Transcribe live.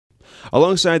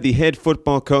Alongside the head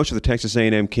football coach of the Texas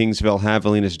A&M Kingsville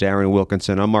Javelina's Daren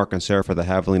Wilkinson, I'm Mark and Sarah for the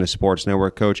Javelina Sports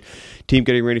Network. Coach, team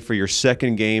getting ready for your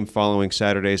second game following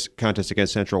Saturday's contest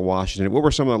against Central Washington. What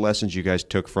were some of the lessons you guys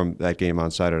took from that game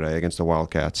on Saturday against the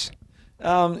Wildcats?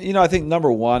 I think number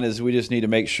one is we just need to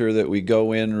make sure that we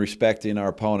go in respecting our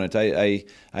opponent. I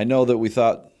know that we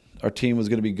thought our team was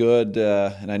going to be good,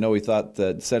 and I know we thought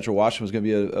that Central Washington was going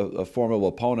to be a formidable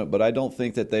opponent, but I don't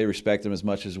think that they respect them as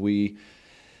much as we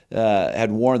had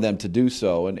warned them to do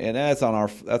so. And that's on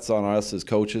us as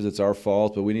coaches. It's our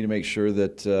fault, but we need to make sure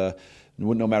that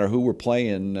no matter who we're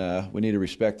playing, we need to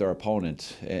respect our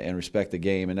opponent and respect the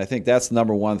game. And I think that's the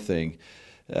number one thing.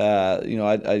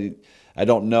 I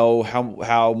don't know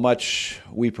how much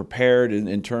we prepared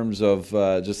in terms of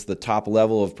just the top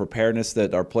level of preparedness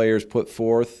that our players put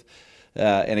forth.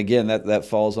 And again, that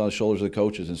falls on the shoulders of the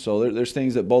coaches. And so there's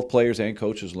things that both players and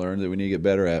coaches learned that we need to get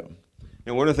better at.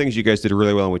 And one of the things you guys did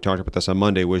really well, and we talked about this on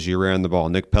Monday, was you ran the ball.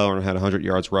 Nick Pellerin had 100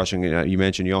 yards rushing. You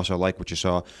mentioned you also like what you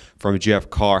saw from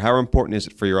Jeff Carr. How important is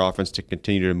it for your offense to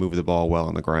continue to move the ball well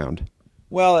on the ground?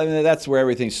 Well, I mean, that's where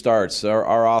everything starts.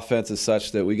 Our offense is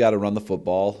such that we got to run the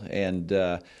football, and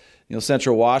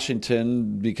Central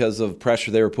Washington, because of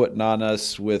pressure they were putting on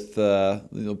us with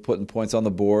putting points on the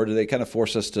board, they kind of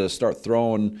forced us to start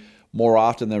throwing more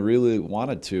often than we really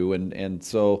wanted to, and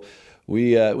so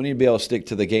we need to be able to stick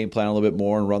to the game plan a little bit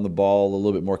more and run the ball a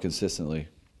little bit more consistently.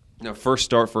 Now, first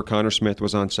start for Connor Smith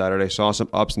was on Saturday. Saw some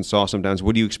ups and saw some downs.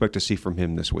 What do you expect to see from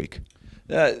him this week?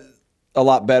 A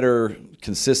lot better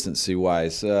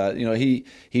consistency-wise.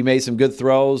 He made some good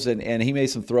throws, and he made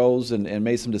some throws and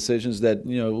made some decisions that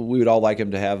we would all like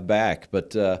him to have back.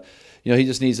 But he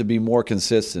just needs to be more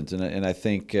consistent. And I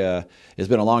think it's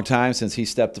been a long time since he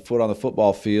stepped a foot on the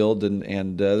football field,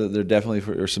 and there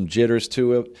definitely are some jitters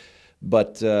to it.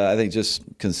 But I think just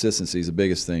consistency is the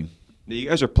biggest thing. You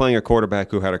guys are playing a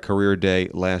quarterback who had a career day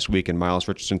last week, and Miles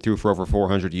Richardson threw for over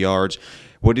 400 yards.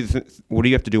 What do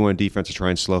you have to do on defense to try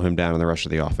and slow him down in the rest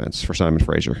of the offense for Simon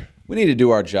Fraser? We need to do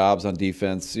our jobs on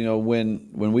defense. When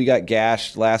we got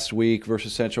gashed last week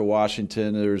versus Central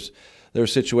Washington, there were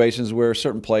situations where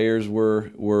certain players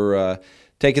were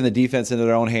taking the defense into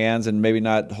their own hands and maybe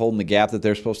not holding the gap that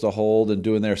they're supposed to hold and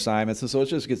doing their assignments. And so it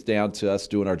just gets down to us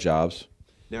doing our jobs.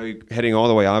 Now, you're heading all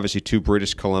the way, obviously, to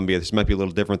British Columbia. This might be a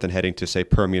little different than heading to, say,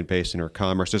 Permian Basin or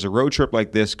Commerce. Does a road trip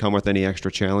like this come with any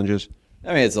extra challenges?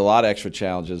 I mean, it's a lot of extra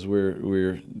challenges.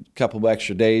 We're a couple of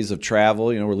extra days of travel.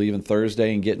 We're leaving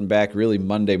Thursday and getting back really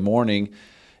Monday morning.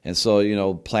 And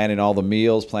so, planning all the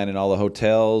meals, planning all the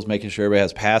hotels, making sure everybody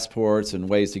has passports and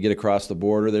ways to get across the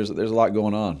border. There's a lot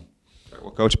going on. All right,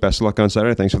 well, Coach, best of luck on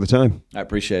Saturday. Thanks for the time. I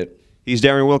appreciate it. He's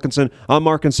Daren Wilkinson. I'm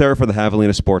Mark and Sarah for the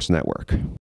Javelina Sports Network.